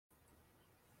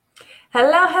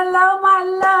Hello, hello, my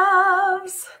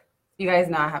loves. You guys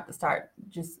know I have to start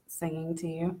just singing to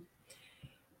you.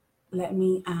 Let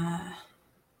me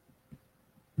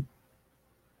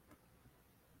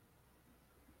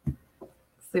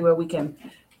see where we can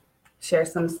share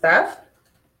some stuff.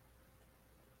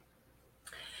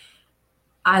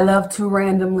 I love to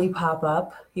randomly pop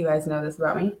up. You guys know this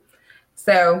about me.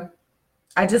 So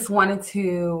I just wanted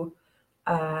to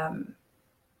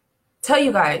tell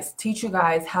you guys, teach you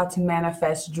guys how to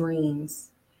manifest dreams.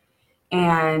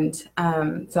 And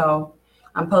so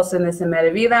I'm posting this in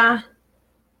Medavida,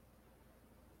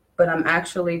 but I'm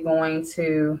actually going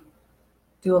to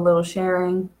do a little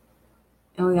sharing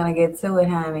and we're going to get to it,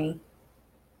 honey.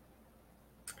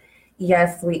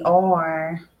 Yes, we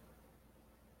are.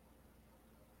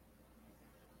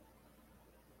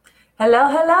 Hello,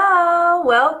 hello.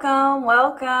 Welcome,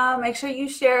 welcome. Make sure you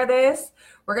share this.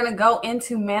 We're going to go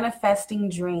into manifesting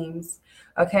dreams.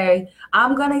 Okay.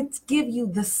 I'm going to give you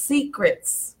the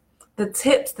secrets, the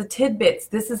tips, the tidbits.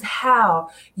 This is how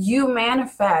you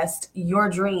manifest your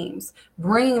dreams,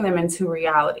 bringing them into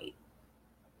reality.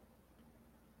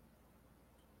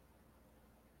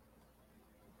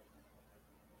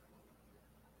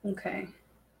 Okay. I'm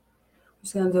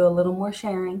just going to do a little more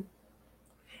sharing.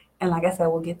 And like I said,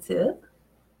 we'll get to it.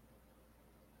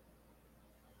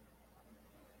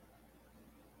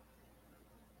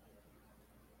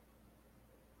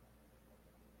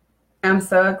 I'm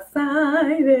so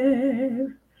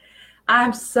excited.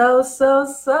 I'm so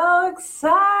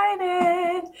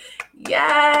excited.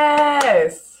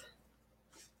 Yes.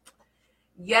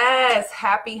 Yes.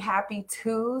 Happy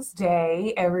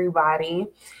Tuesday, everybody.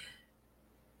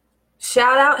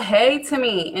 Shout out hey to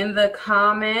me in the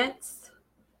comments.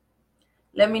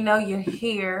 Let me know you're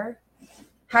here.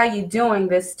 How you doing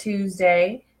this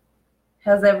Tuesday?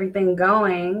 How's everything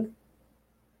going?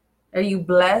 Are you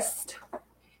blessed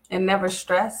and never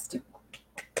stressed?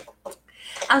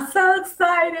 I'm so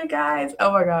excited, guys.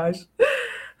 Oh my gosh.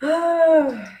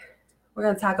 We're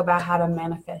going to talk about how to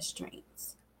manifest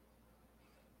dreams.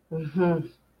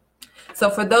 So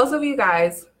for those of you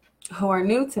guys who are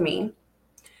new to me,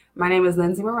 my name is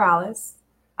Lindsay Morales.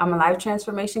 I'm a life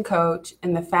transformation coach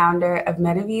and the founder of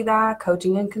Medavida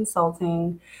Coaching and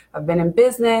Consulting. I've been in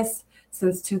business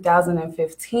since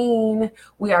 2015.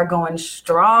 We are going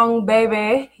strong,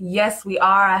 baby. Yes, we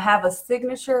are. I have a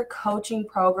signature coaching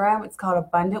program. It's called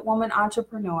Abundant Woman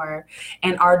Entrepreneur.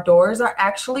 And our doors are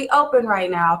actually open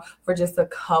right now for just a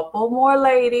couple more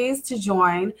ladies to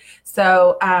join.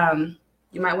 So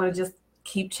you might want to just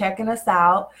keep checking us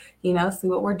out, see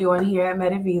what we're doing here at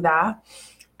Medavida.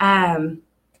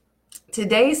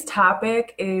 Today's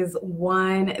topic is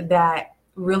one that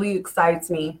really excites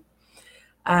me.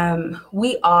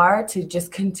 We are to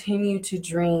just continue to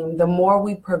dream. The more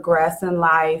we progress in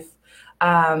life,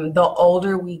 the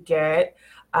older we get,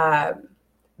 the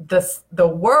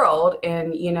world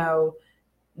and,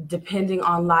 depending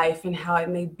on life and how it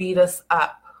may beat us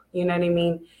up, you know what I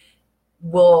mean?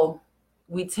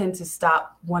 We tend to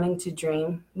stop wanting to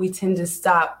dream. We tend to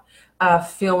stop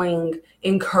feeling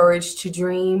encouraged to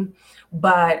dream.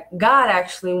 But God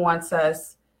actually wants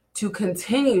us to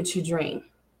continue to dream.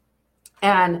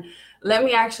 And let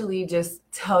me actually just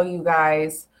tell you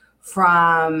guys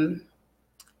from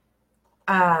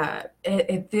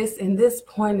in this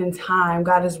point in time,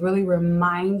 God is really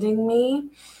reminding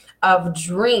me of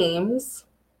dreams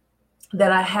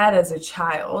that I had as a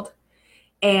child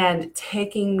and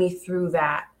taking me through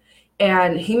that.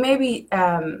 And he may be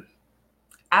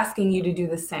asking you to do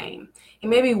the same. He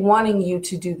may be wanting you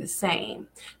to do the same,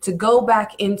 to go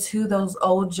back into those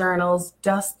old journals,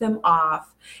 dust them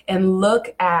off, and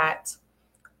look at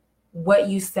what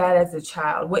you said as a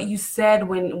child, what you said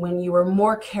when you were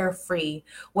more carefree,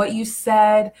 what you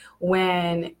said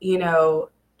when,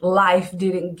 life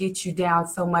didn't get you down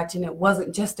so much and it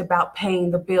wasn't just about paying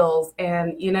the bills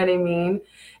and you know what I mean?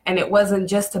 And it wasn't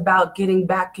just about getting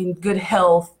back in good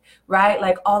health, right?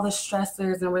 Like all the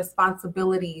stressors and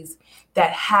responsibilities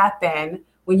that happen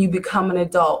when you become an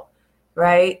adult,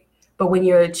 right? But when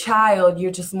you're a child, you're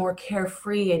just more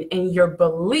carefree and in your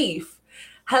belief.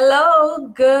 Hello,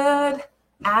 good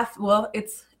after, well,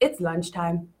 it's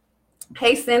lunchtime.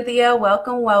 Hey, Cynthia,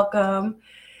 welcome.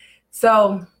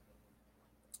 So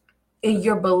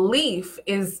your belief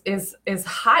is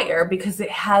higher because it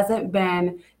hasn't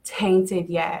been tainted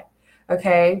yet.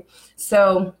 Okay,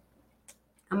 so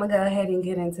I'm gonna go ahead and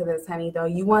get into this, honey. Though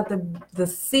you want the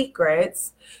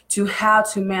secrets to how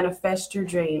to manifest your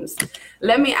dreams.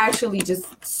 Let me actually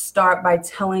just start by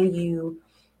telling you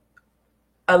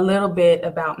a little bit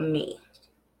about me.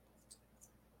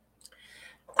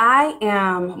 I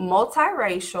am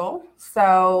multiracial.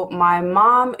 So my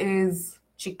mom is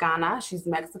Chicana, she's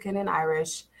Mexican and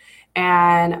Irish,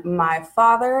 and my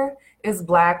father is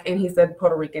Black, and he said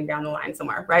Puerto Rican down the line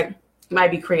somewhere, right?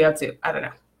 Might be Creole too. I don't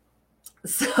know.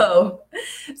 So,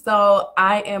 so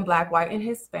I am Black, white, and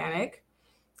Hispanic.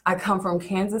 I come from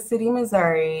Kansas City,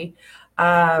 Missouri.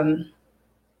 Um,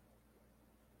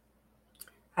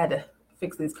 I had to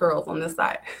fix these curls on this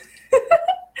side.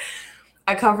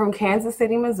 I come from Kansas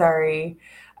City, Missouri.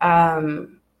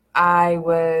 I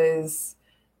was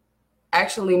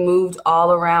actually moved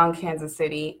all around Kansas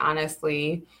City,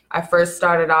 honestly. I first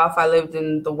started off, I lived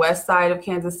in the west side of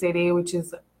Kansas City,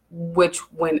 which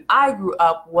when I grew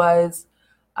up was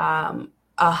a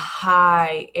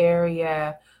high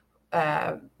area,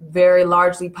 very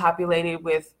largely populated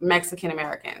with Mexican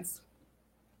Americans.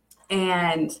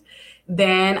 And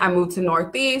then I moved to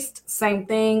Northeast, same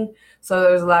thing. So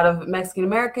there's a lot of Mexican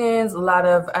Americans, a lot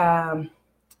of,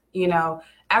 you know,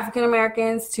 African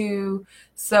Americans too.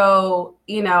 So,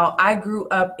 I grew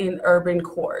up in urban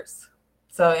cores.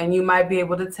 So, and you might be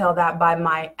able to tell that by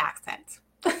my accent,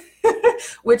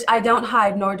 which I don't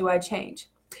hide nor do I change.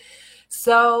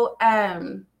 So,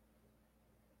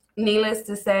 needless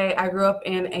to say, I grew up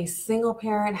in a single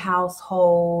parent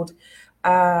household.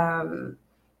 Um,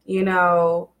 you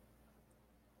know,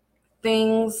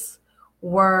 things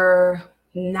were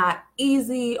not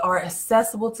easy or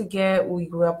accessible to get. We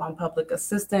grew up on public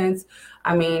assistance.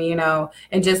 I mean,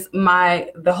 and just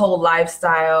the whole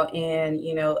lifestyle and,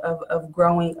 of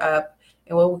growing up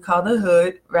in what we call the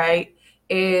hood, right,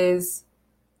 is,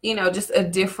 just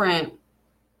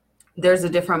there's a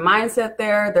different mindset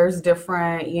there. There's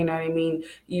different,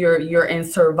 You're in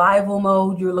survival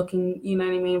mode. You're looking,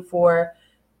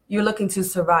 you're looking to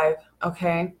survive.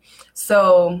 Okay.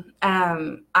 So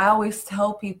I always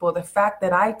tell people the fact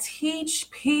that I teach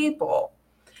people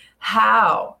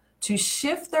how to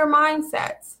shift their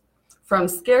mindsets from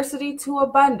scarcity to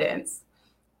abundance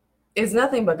is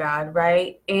nothing but God,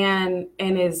 right? And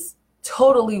is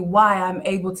totally why I'm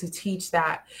able to teach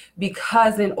that,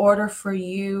 because in order for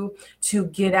you to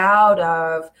get out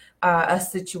of a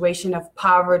situation of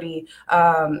poverty,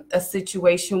 a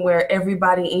situation where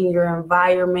everybody in your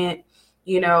environment,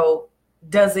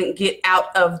 doesn't get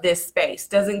out of this space,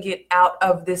 doesn't get out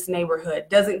of this neighborhood,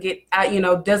 doesn't get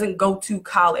out, doesn't go to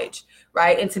college,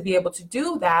 right? And to be able to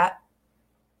do that,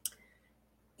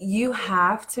 you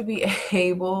have to be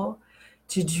able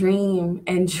to dream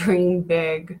and dream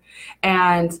big.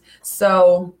 And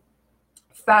so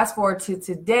fast forward to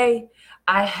today,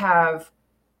 I have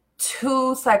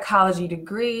 2 psychology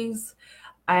degrees,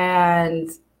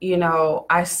 and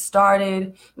I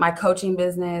started my coaching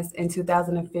business in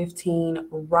 2015,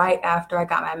 right after I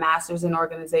got my master's in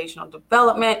organizational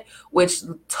development, which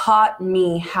taught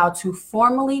me how to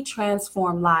formally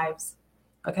transform lives.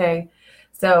 Okay.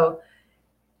 So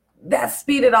that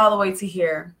speeded all the way to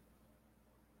here.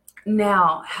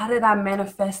 Now, how did I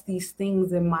manifest these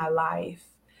things in my life?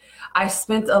 I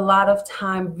spent a lot of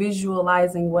time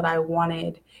visualizing what I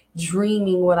wanted,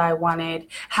 dreaming what I wanted.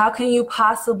 How can you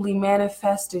possibly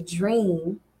manifest a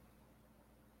dream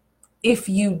if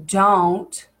you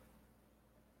don't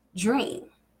dream?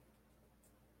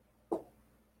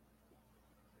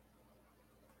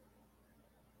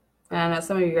 And I know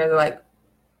some of you guys are like,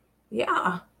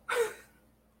 yeah.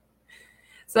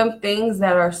 Some things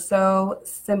that are so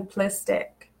simplistic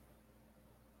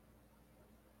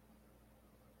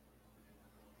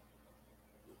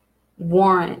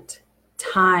warrant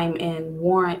time and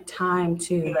warrant time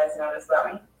to. You guys know this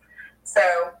about me. So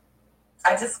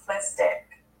I just split stick.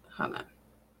 Hold on.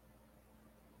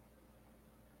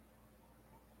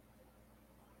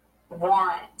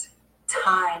 Warrant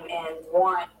time and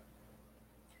warrant.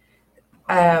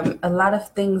 A lot of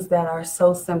things that are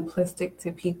so simplistic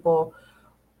to people,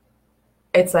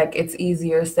 it's like it's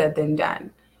easier said than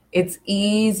done. It's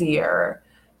easier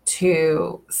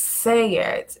to say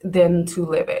it than to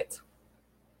live it.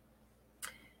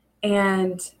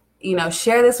 And,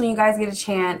 share this when you guys get a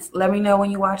chance. Let me know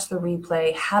when you watch the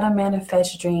replay how to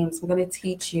manifest dreams. I'm going to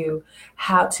teach you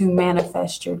how to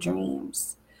manifest your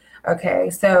dreams. Okay,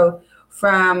 so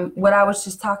from what I was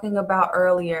just talking about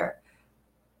earlier,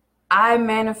 I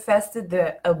manifested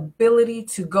the ability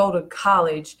to go to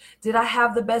college. Did I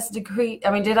have the best degree?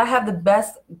 Did I have the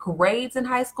best grades in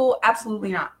high school?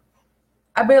 Absolutely not.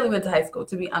 I barely went to high school,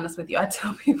 to be honest with you. I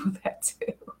tell people that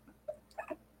too.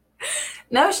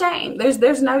 No shame.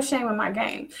 There's no shame in my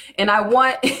game. And I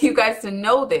want you guys to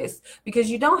know this, because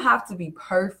you don't have to be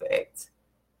perfect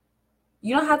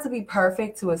You don't have to be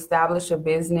perfect to establish a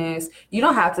business. You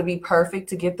don't have to be perfect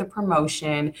to get the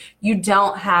promotion. You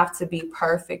don't have to be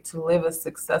perfect to live a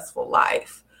successful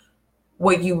life.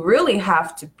 What you really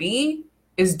have to be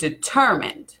is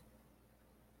determined.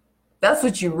 That's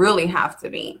what you really have to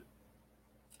be.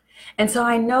 And so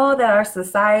I know that our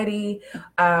society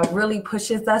really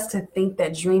pushes us to think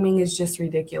that dreaming is just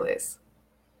ridiculous,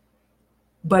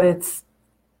 but it's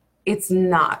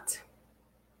not.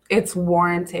 It's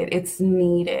warranted. It's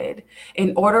needed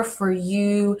in order for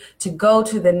you to go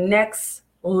to the next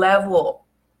level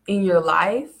in your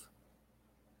life.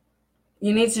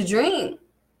 You need to dream.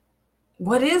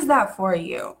 What is that for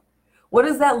you? What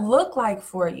does that look like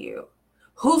for you?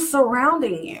 Who's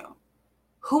surrounding you?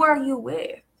 Who are you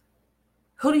with?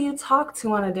 Who do you talk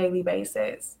to on a daily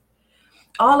basis?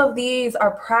 All of these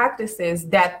are practices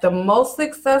that the most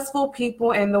successful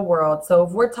people in the world, so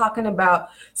if we're talking about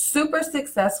super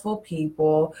successful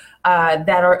people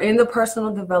that are in the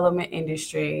personal development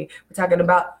industry, we're talking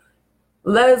about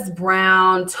Les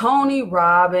Brown, Tony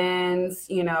Robbins,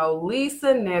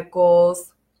 Lisa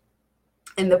Nichols,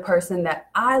 and the person that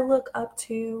I look up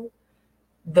to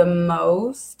the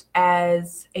most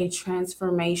as a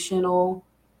transformational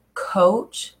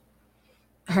coach,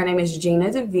 her name is Gina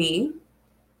DeVee.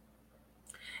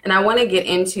 And I want to get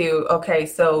into, okay,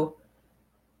 so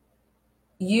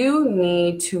you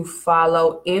need to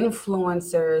follow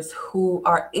influencers who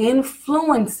are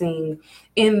influencing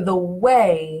in the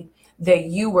way that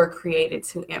you were created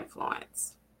to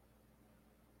influence.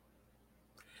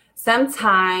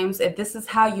 Sometimes, if this is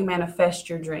how you manifest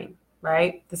your dream,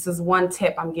 right? This is one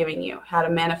tip I'm giving you, how to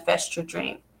manifest your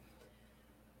dream.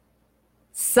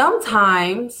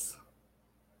 Sometimes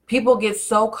people get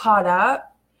so caught up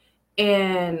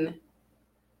in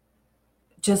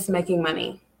just making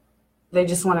money. They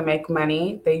just want to make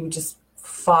money. They just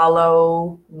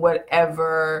follow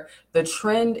whatever the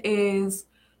trend is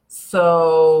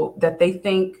so that they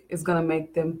think is going to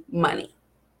make them money.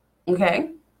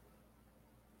 Okay?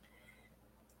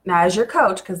 Now, as your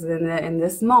coach, because in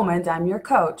this moment, I'm your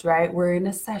coach, right? We're in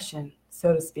a session,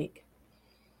 so to speak.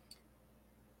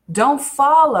 Don't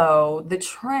follow the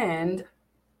trend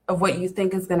of what you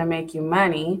think is going to make you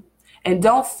money. And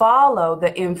don't follow the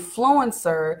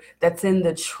influencer that's in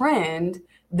the trend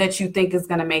that you think is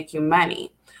going to make you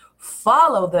money.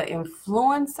 Follow the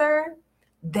influencer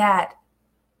that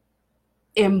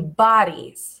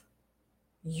embodies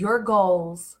your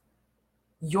goals,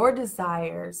 your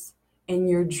desires, and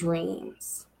your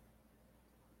dreams.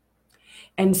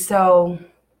 And so,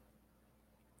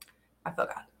 I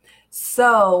forgot.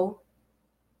 So,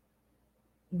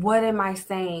 what am I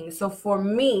saying? So for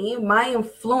me, my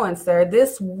influencer,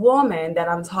 this woman that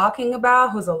I'm talking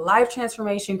about, who's a life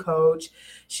transformation coach,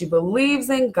 she believes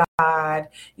in God,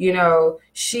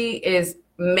 she's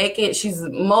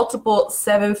multiple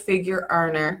 7-figure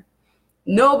earner.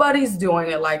 Nobody's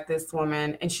doing it like this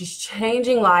woman, and she's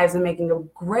changing lives and making a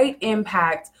great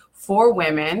impact for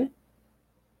women.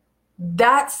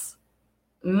 That's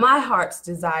my heart's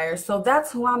desire. So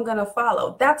that's who I'm going to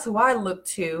follow. That's who I look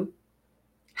to.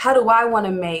 How do I want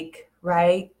to make,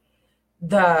 right,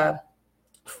 the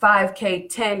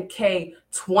 5K, 10K,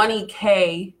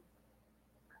 20K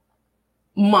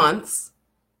months?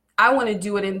 I want to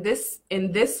do it in this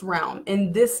realm,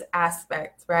 in this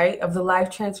aspect, right, of the life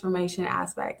transformation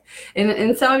aspect.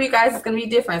 And some of you guys it's going to be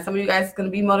different. Some of you guys it's going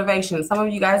to be motivation. Some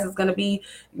of you guys it's going to be,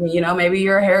 maybe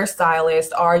you're a hairstylist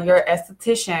or you're an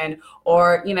esthetician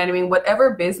or,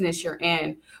 whatever business you're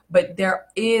in. But there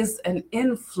is an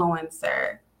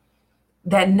influencer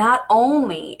that not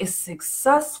only is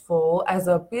successful as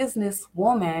a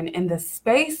businesswoman in the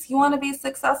space you want to be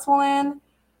successful in,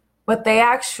 but they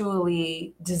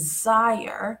actually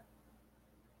desire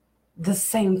the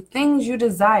same things you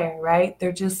desire, right?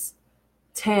 They're just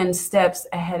 10 steps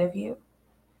ahead of you.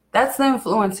 That's the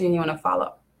influencer you want to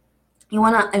follow. You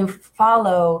want to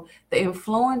follow the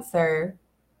influencer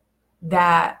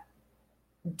that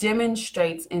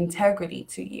demonstrates integrity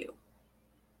to you,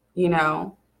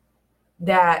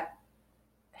 that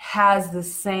has the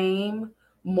same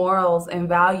morals and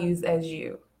values as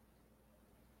you.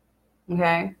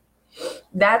 Okay?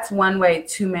 That's one way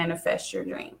to manifest your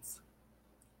dreams.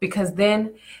 Because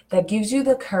then that gives you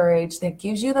the courage, that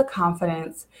gives you the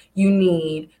confidence you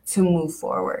need to move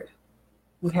forward.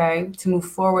 Okay? To move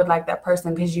forward like that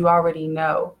person, because you already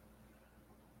know,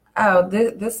 oh,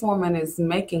 this woman is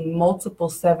making multiple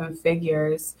 7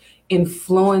 figures,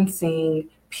 influencing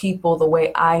people the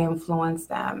way I influence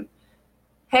them.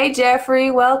 Hey,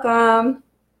 Jeffrey, welcome.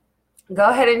 Go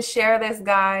ahead and share this,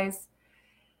 guys.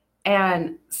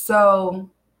 And so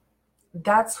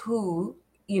that's who,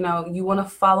 you want to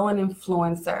follow an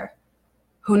influencer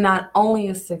who not only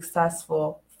is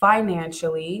successful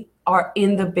financially or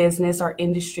in the business or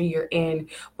industry you're in,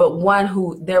 but one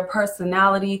who their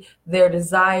personality, their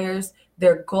desires,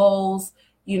 their goals,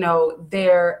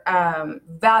 their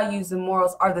values and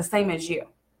morals are the same as you.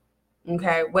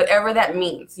 Okay. Whatever that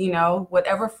means,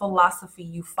 whatever philosophy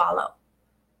you follow.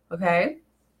 Okay.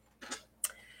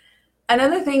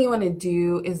 Another thing you want to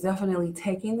do is definitely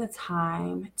taking the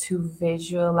time to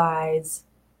visualize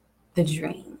the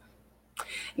dream.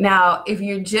 Now, if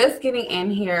you're just getting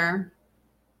in here,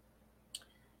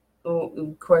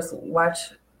 of course, watch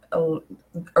the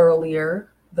earlier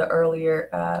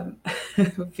video,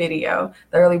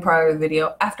 the early part of the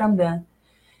video after I'm done.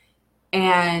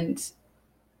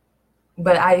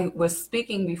 But I was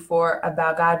speaking before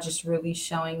about God just really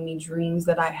showing me dreams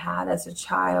that I had as a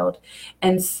child,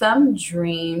 and some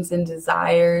dreams and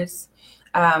desires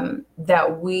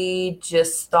that we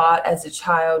just thought as a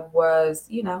child was,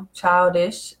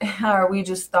 childish, or we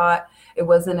just thought it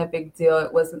wasn't a big deal.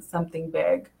 It wasn't something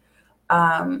big.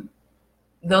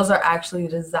 Those are actually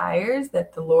desires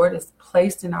that the Lord has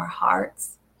placed in our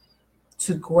hearts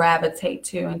to gravitate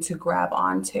to and to grab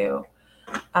onto.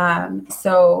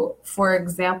 So, for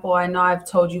example, I know I've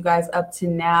told you guys up to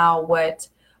now what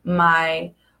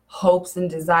my hopes and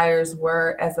desires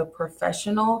were as a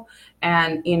professional.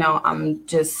 And, I'm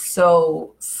just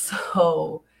so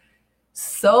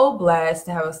blessed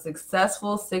to have a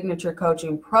successful signature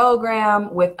coaching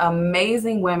program with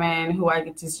amazing women who I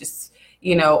get to just,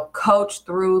 coach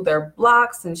through their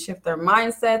blocks and shift their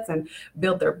mindsets and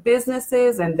build their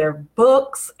businesses and their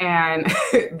books and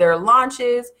their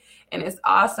launches. And it's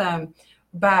awesome.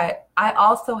 But I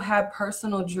also had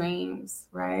personal dreams,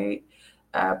 right?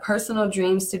 Personal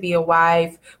dreams to be a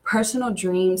wife, personal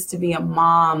dreams to be a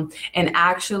mom, and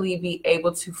actually be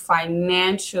able to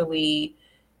financially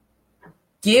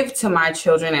give to my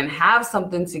children and have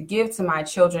something to give to my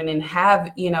children and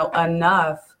have,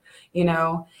 enough,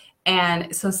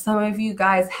 And so some of you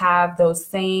guys have those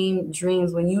same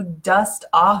dreams. When you dust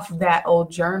off that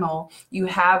old journal, you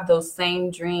have those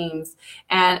same dreams.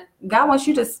 And God wants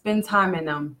you to spend time in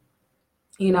them.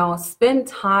 Spend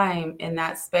time in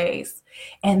that space.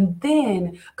 And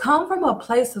then come from a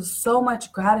place of so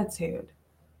much gratitude.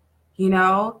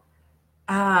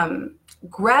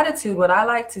 Gratitude, what I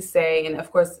like to say, and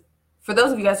of course, for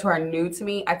those of you guys who are new to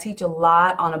me, I teach a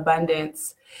lot on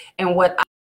abundance. And what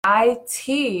I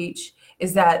teach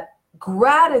is that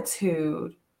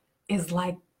gratitude is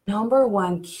like number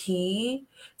one key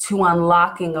to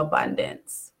unlocking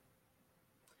abundance.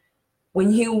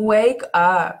 When you wake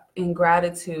up in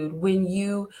gratitude, when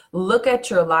you look at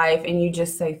your life and you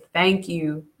just say, thank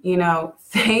you,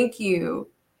 thank you.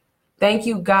 Thank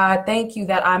you, God. Thank you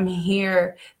that I'm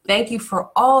here. Thank you for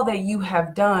all that you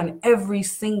have done every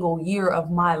single year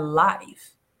of my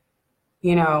life.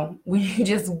 When you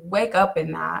just wake up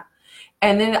in that.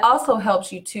 And then it also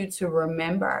helps you too to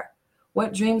remember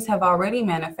what dreams have already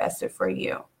manifested for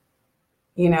you.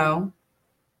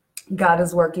 God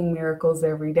is working miracles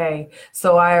every day.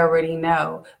 So I already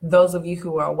know, those of you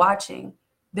who are watching,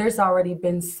 there's already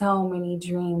been so many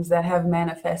dreams that have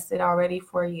manifested already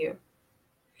for you.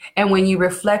 And when you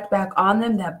reflect back on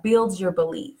them, that builds your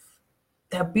belief,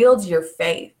 that builds your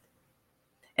faith.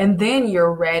 And then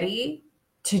you're ready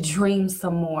to dream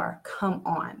some more. Come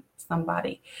on,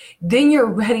 somebody. Then you're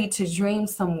ready to dream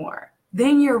some more.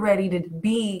 Then you're ready to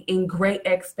be in great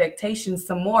expectations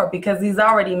some more, because he's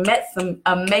already met some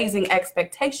amazing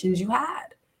expectations you had.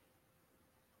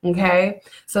 Okay,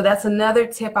 so that's another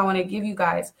tip I want to give you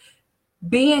guys.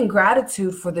 Be in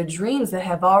gratitude for the dreams that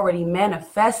have already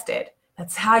manifested.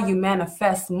 That's how you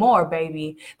manifest more,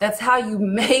 baby. That's how you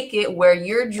make it where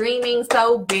you're dreaming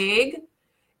so big.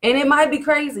 And it might be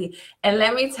crazy. And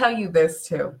let me tell you this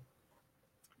too.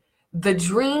 The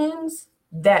dreams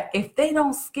that if they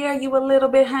don't scare you a little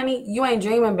bit, honey, you ain't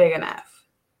dreaming big enough.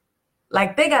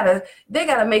 Like they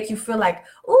gotta make you feel like,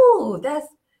 ooh, that's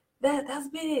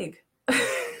big.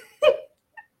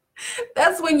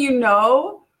 That's when you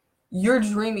know you're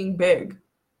dreaming big.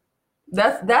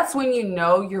 That's when you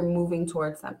know you're moving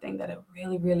towards something that it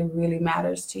really, really, really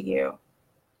matters to you.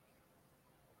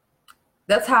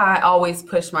 That's how I always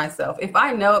push myself. If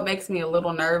I know it makes me a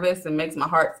little nervous and makes my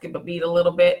heart skip a beat a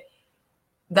little bit,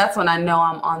 that's when I know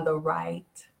I'm on the right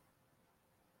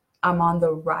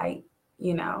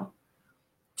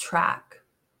track.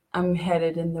 I'm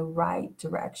headed in the right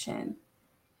direction.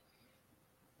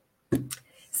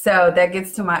 So that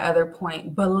gets to my other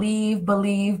point. Believe,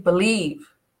 believe, believe.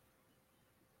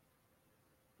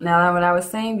 Now, what I was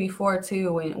saying before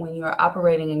too, when you are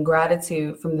operating in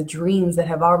gratitude from the dreams that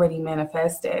have already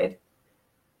manifested,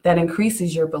 that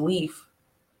increases your belief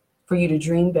for you to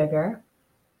dream bigger.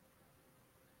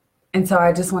 And so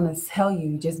I just want to tell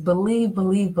you, just believe,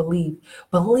 believe, believe.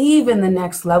 Believe in the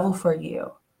next level for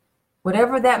you,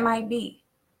 whatever that might be.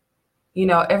 You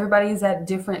know, everybody's at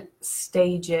different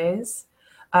stages.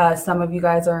 Some of you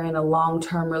guys are in a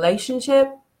long-term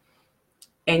relationship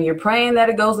and you're praying that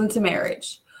it goes into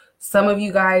marriage. Some of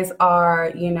you guys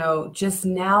are, you know, just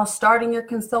now starting your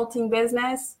consulting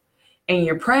business and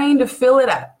you're praying to fill it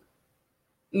up,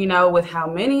 you know, with how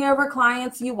many ever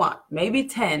clients you want, maybe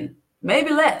 10,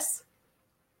 maybe less,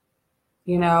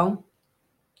 you know.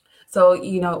 So,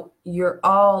 you know, you're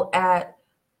all at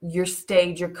your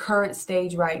stage, your current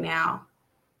stage right now.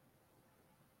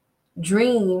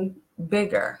 Dream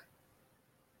bigger.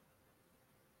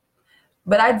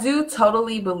 But I do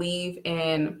totally believe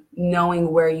in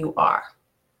knowing where you are.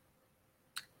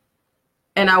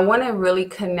 And I want to really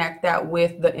connect that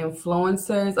with the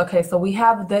influencers. Okay, so we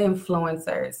have the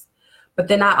influencers. But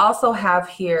then I also have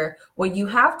here, what you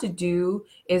have to do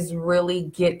is really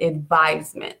get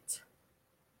advisement.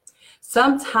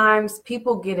 Sometimes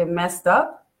people get it messed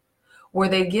up where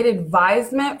they get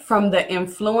advisement from the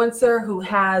influencer who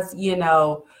has, you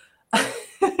know,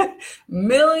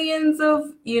 millions of,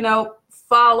 you know,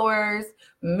 followers,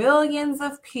 millions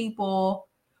of people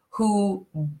who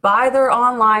buy their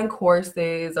online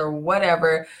courses or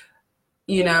whatever,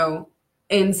 you know,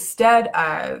 instead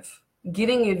of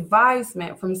getting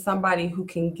advisement from somebody who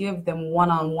can give them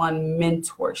one-on-one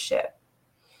mentorship.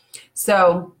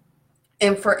 So,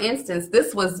 and for instance,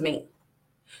 this was me.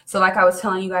 So like I was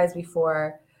telling you guys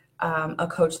before, a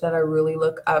coach that I really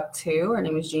look up to, her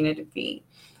name is Gina DeVee.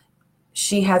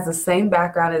 She has the same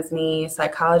background as me,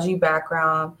 psychology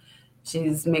background.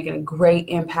 She's making a great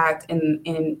impact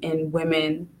in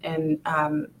women and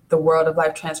the world of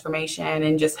life transformation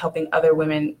and just helping other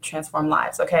women transform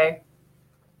lives, okay?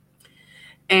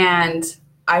 And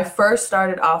I first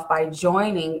started off by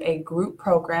joining a group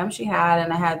program she had,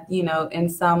 and I had, you know, in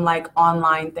some like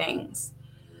online things.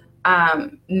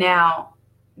 Now,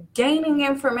 gaining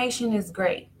information is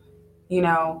great, you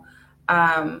know.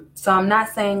 So I'm not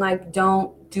saying like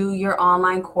don't do your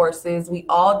online courses. We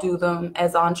all do them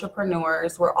as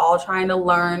entrepreneurs. We're all trying to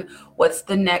learn what's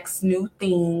the next new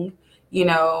thing, you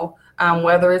know,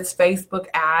 whether it's Facebook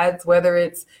ads, whether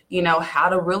it's, you know, how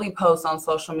to really post on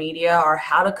social media or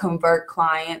how to convert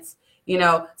clients, you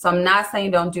know. So I'm not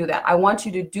saying don't do that. I want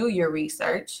you to do your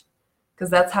research because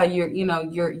that's how you're, you know,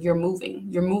 you're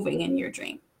moving in your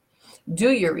dream.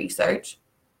 Do your research.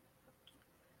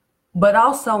 But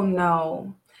also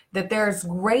know that there's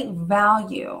great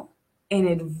value in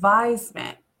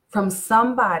advisement from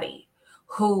somebody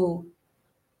who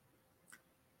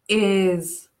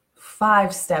is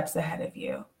 5 steps ahead of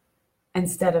you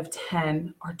instead of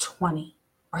 10 or 20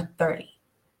 or 30.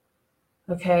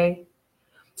 Okay?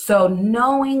 So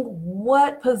knowing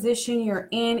what position you're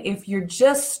in, if you're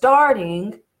just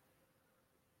starting,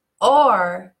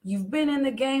 or you've been in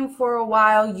the game for a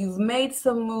while, you've made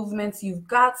some movements, you've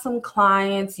got some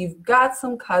clients, you've got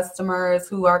some customers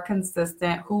who are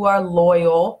consistent, who are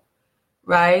loyal,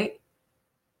 right?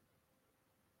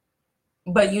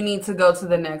 But you need to go to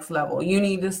the next level. You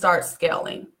need to start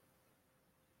scaling.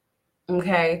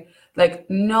 Okay? Like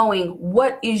knowing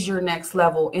what is your next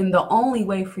level. And the only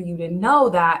way for you to know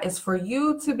that is for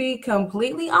you to be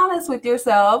completely honest with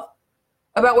yourself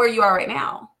about where you are right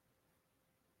now.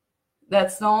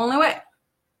 That's the only way.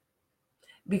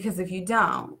 Because if you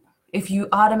don't, if you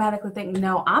automatically think,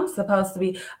 no, I'm supposed to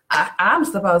be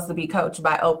coached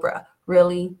by Oprah.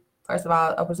 Really? First of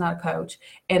all, Oprah's not a coach.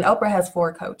 And Oprah has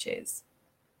 4 coaches.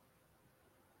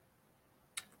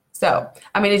 So,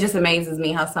 I mean, it just amazes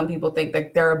me how some people think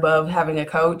that they're above having a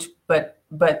coach, but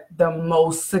the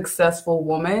most successful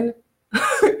woman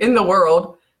in the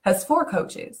world has 4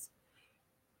 coaches.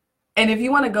 And if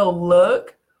you want to go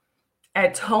look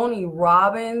at Tony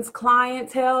Robbins'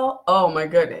 clientele, oh my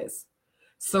goodness.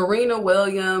 Serena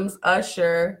Williams,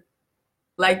 Usher.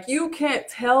 Like, you can't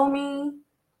tell me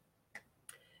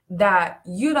that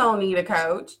you don't need a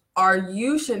coach or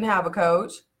you shouldn't have a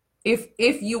coach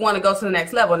if you want to go to the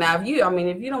next level. Now, if you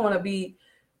don't want to be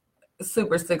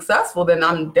super successful, then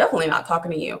I'm definitely not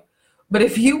talking to you. But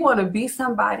if you want to be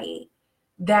somebody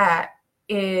that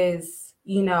is,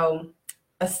 you know,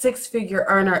 a 6-figure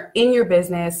earner in your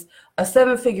business, a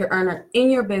 7-figure earner in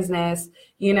your business,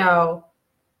 you know,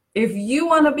 if you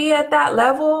want to be at that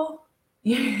level,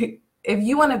 if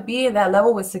you want to be at that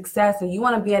level with success and you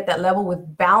want to be at that level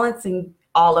with balancing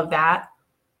all of that,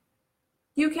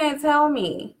 you can't tell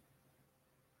me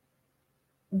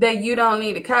that you don't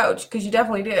need a coach, because you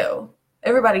definitely do.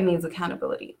 Everybody needs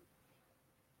accountability.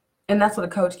 And that's what a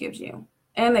coach gives you.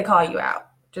 And they call you out,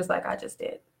 just like I just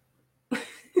did.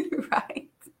 Right?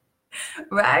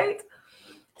 Right?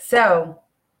 So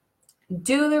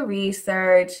do the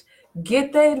research,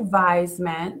 get the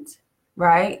advisement,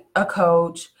 right? A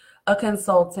coach, a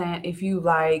consultant, if you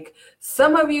like.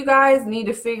 Some of you guys need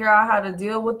to figure out how to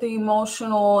deal with the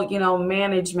emotional,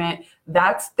 management.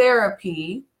 That's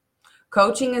therapy.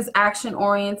 Coaching is action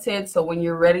oriented. So when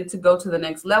you're ready to go to the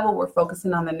next level, we're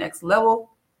focusing on the next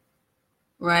level,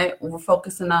 right? We're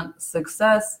focusing on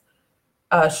success,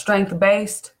 strength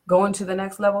based, going to the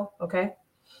next level. Okay.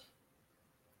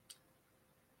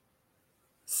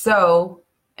 So,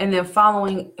 and then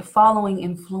following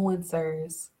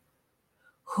influencers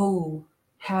who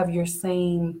have your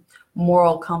same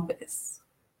moral compass.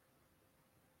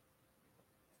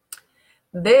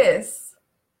 This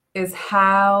is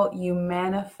how you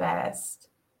manifest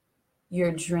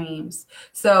your dreams.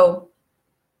 So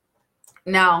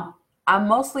now I'm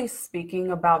mostly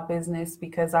speaking about business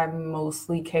because I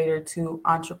mostly cater to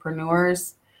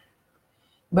entrepreneurs.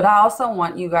 But I also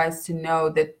want you guys to know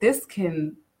that this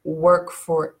can work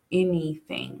for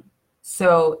anything.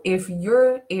 So if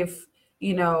you're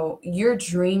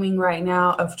dreaming right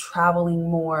now of traveling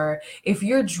more, if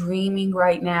you're dreaming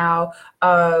right now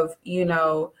of,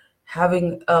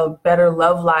 having a better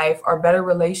love life or better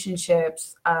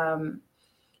relationships,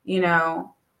 you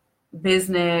know,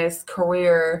 business,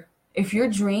 career, if you're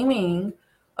dreaming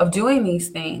of doing these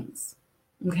things,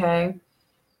 okay,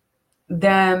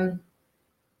 then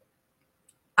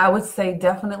I would say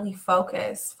definitely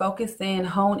focus in,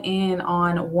 hone in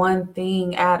on one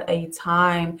thing at a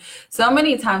time. So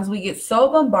many times we get so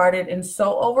bombarded and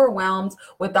so overwhelmed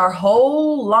with our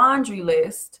whole laundry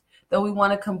list that we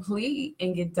want to complete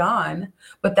and get done.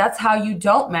 But that's how you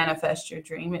don't manifest your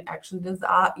dream. It actually does,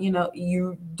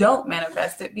 you don't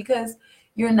manifest it because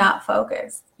you're not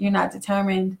focused, you're not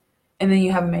determined, and then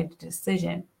you haven't made a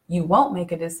decision. You won't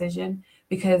make a decision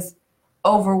because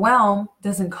overwhelm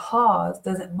doesn't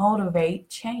motivate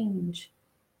change.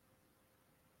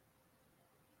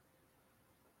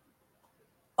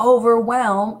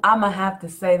 Overwhelm, I'm going to have to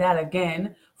say that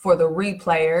again for the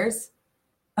replayers.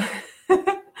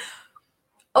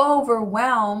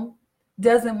 Overwhelm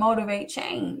doesn't motivate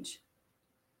change.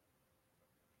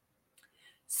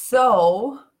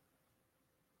 So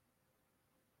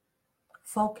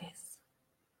focus.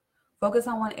 Focus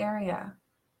on one area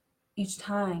each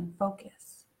time.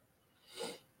 Focus.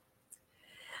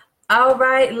 All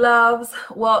right, loves.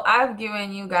 Well, I've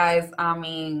given you guys,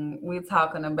 we're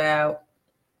talking about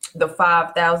the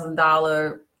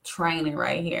 $5,000 training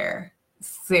right here.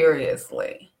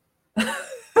 Seriously.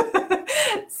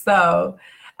 So,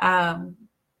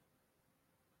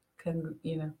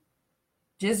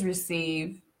 just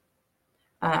receive,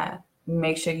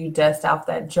 make sure you dust off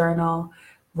that journal,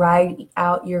 write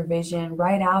out your vision,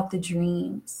 write out the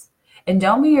dreams, and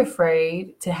don't be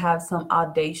afraid to have some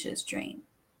audacious dream.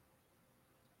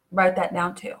 Write that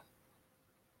down too.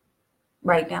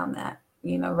 Write down that,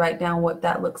 write down what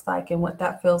that looks like and what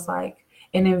that feels like,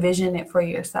 and envision it for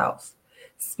yourself.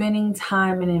 Spending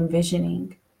time in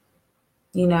envisioning,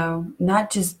 not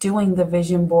just doing the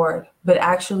vision board, but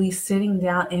actually sitting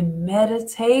down and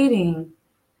meditating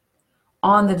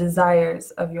on the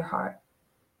desires of your heart,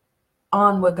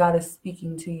 on what God is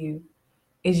speaking to you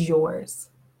is yours.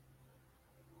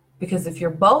 Because if you're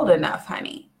bold enough,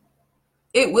 honey,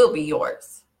 it will be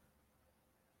yours.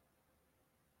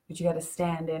 But you got to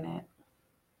stand in it.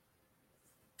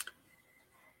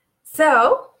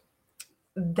 So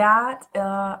that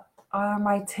are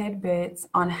my tidbits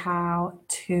on how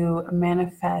to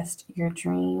manifest your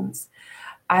dreams.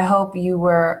 I hope you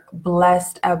were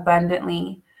blessed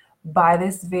abundantly by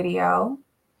this video.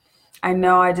 I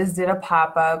know I just did a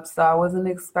pop-up, so I wasn't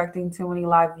expecting too many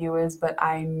live viewers, but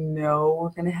I know we're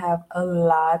going to have a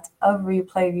lot of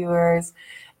replay viewers,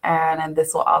 and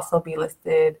this will also be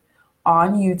listed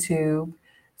on YouTube.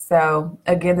 So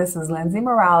again, this is Lindsay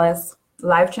Morales,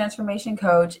 life transformation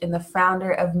coach and the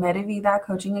founder of Medivida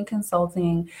Coaching and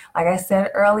Consulting. Like I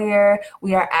said earlier,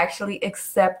 we are actually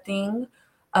accepting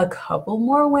a couple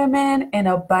more women, an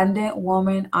abundant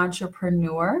woman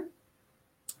entrepreneur.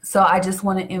 So I just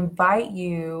want to invite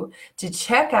you to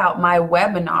check out my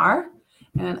webinar,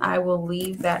 and I will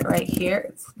leave that right here.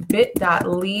 It's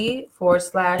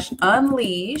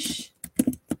bit.ly/unleash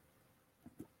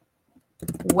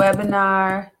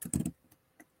webinar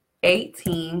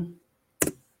 18.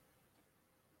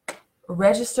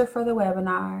 Register for the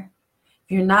webinar.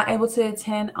 If you're not able to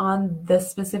attend on the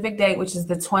specific date, which is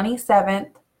the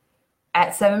 27th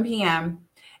at 7 p.m.,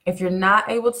 If you're not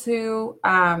able to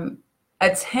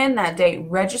attend that date,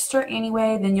 register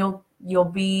anyway. Then you'll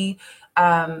be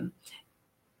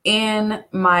in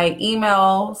my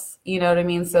emails, you know what I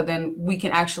mean? So then we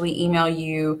can actually email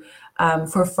you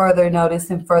for further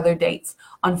notice and further dates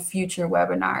on future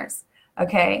webinars.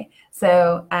 Okay,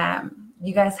 so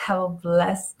you guys have a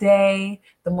blessed day.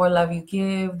 The more love you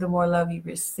give, the more love you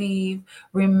receive.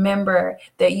 Remember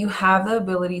that you have the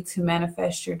ability to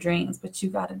manifest your dreams, but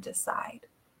you got to decide.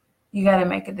 You got to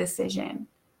make a decision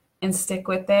and stick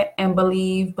with it and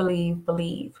believe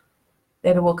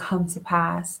that it will come to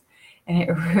pass. And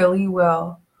it really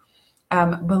will.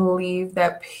 Believe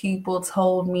that people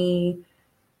told me,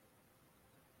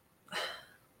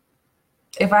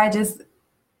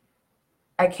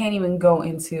 I can't even go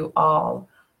into all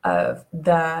of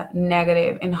the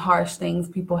negative and harsh things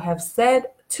people have said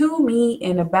to me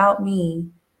and about me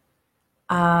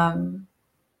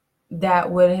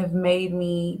that would have made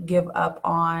me give up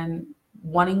on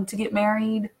wanting to get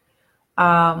married,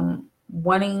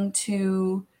 wanting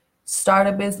to start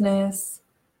a business,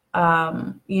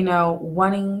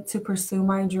 wanting to pursue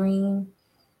my dream.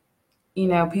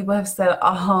 People have said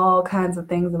all kinds of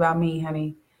things about me,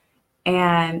 honey.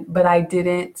 But I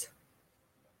didn't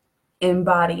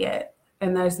embody it.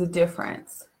 And there's a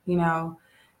difference, and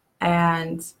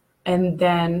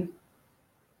then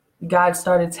God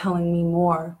started telling me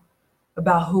more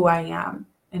about who I am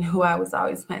and who I was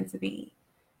always meant to be.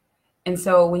 And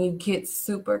so when you get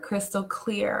super crystal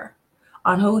clear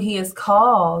on who he has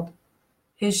called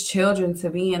his children to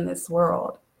be in this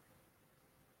world,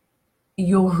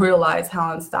 you'll realize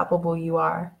how unstoppable you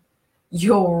are.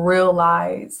 You'll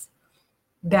realize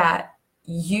that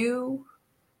you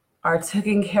are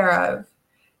taken care of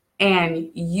and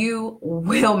you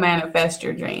will manifest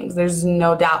your dreams. There's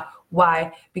no doubt.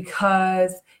 Why?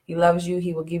 Because he loves you.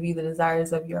 He will give you the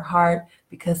desires of your heart.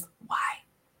 Because why?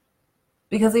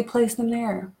 Because he placed them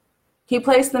there. He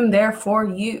placed them there for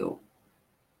you.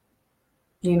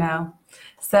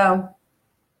 So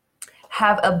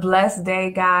have a blessed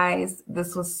day, guys.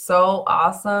 This was so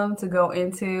awesome to go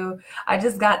into. I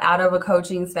just got out of a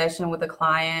coaching session with a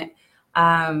client,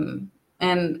 and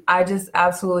I just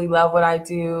absolutely love what I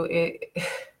do.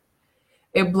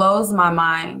 It blows my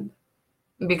mind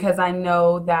because I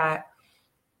know that,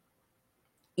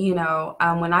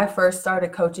 when I first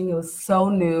started coaching, it was so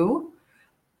new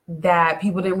that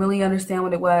people didn't really understand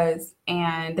what it was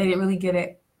and they didn't really get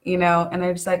it, and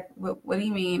they're just like, what do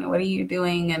you mean? What are you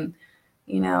doing? And,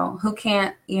 who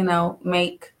can't,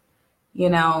 make,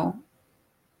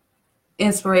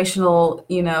 inspirational,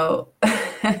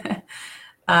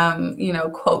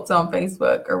 quotes on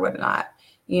Facebook or whatnot,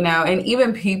 and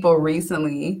even people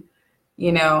recently,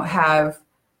 have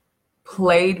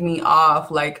played me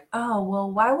off like, oh,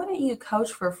 well, why wouldn't you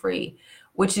coach for free?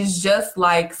 Which is just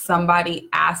like somebody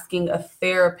asking a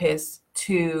therapist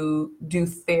to do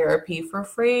therapy for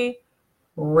free.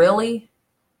 Really?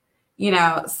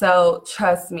 So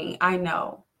trust me, I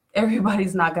know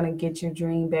everybody's not going to get your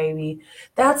dream, baby.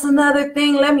 That's another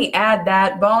thing. Let me add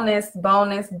that. Bonus.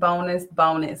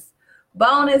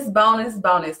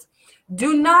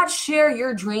 Do not share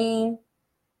your dream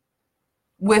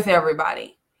with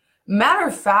everybody. Matter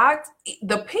of fact,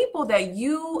 the people that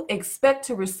you expect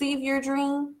to receive your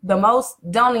dream the most,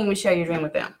 don't even share your dream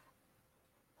with them.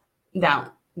 Don't.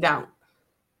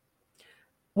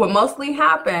 What mostly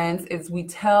happens is we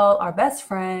tell our best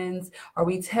friends or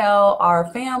we tell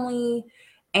our family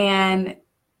and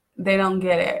they don't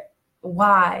get it.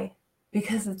 Why?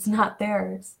 Because it's not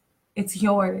theirs. It's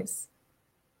yours.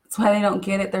 That's why they don't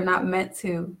get it. They're not meant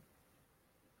to.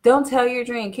 Don't tell your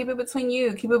dream. Keep it between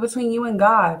you. Keep it between you and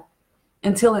God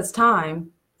until it's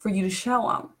time for you to show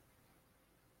them.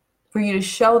 For you to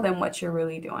show them what you're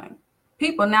really doing.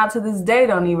 People now to this day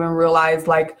don't even realize,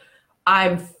 like,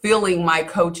 I'm feeling my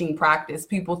coaching practice.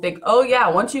 People think, oh yeah,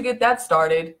 once you get that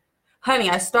started, honey,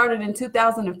 I started in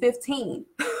 2015.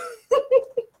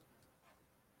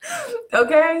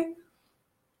 Okay?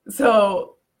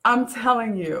 So I'm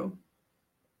telling you,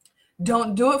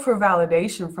 don't do it for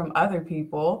validation from other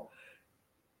people.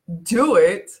 Do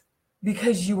it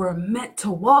because you were meant to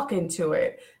walk into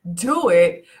it. Do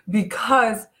it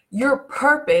because you're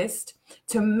purposed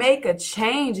to make a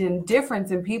change and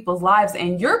difference in people's lives,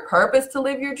 and your purpose to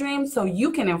live your dreams so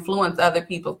you can influence other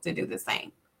people to do the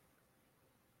same.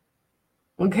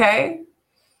 Okay?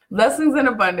 Blessings in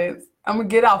abundance. I'm going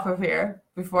to get off of here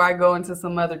before I go into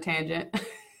some other tangent.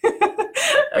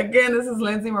 Again, this is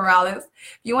Lindsay Morales.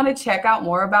 If you want to check out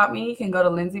more about me, you can go to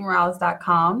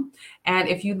lindsaymorales.com. And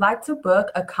if you'd like to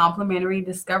book a complimentary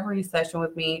discovery session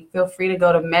with me, feel free to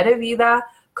go to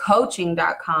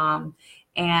metavidacoaching.com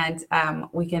and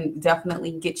we can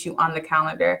definitely get you on the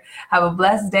calendar. Have a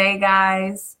blessed day,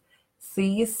 guys. See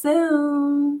you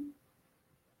soon.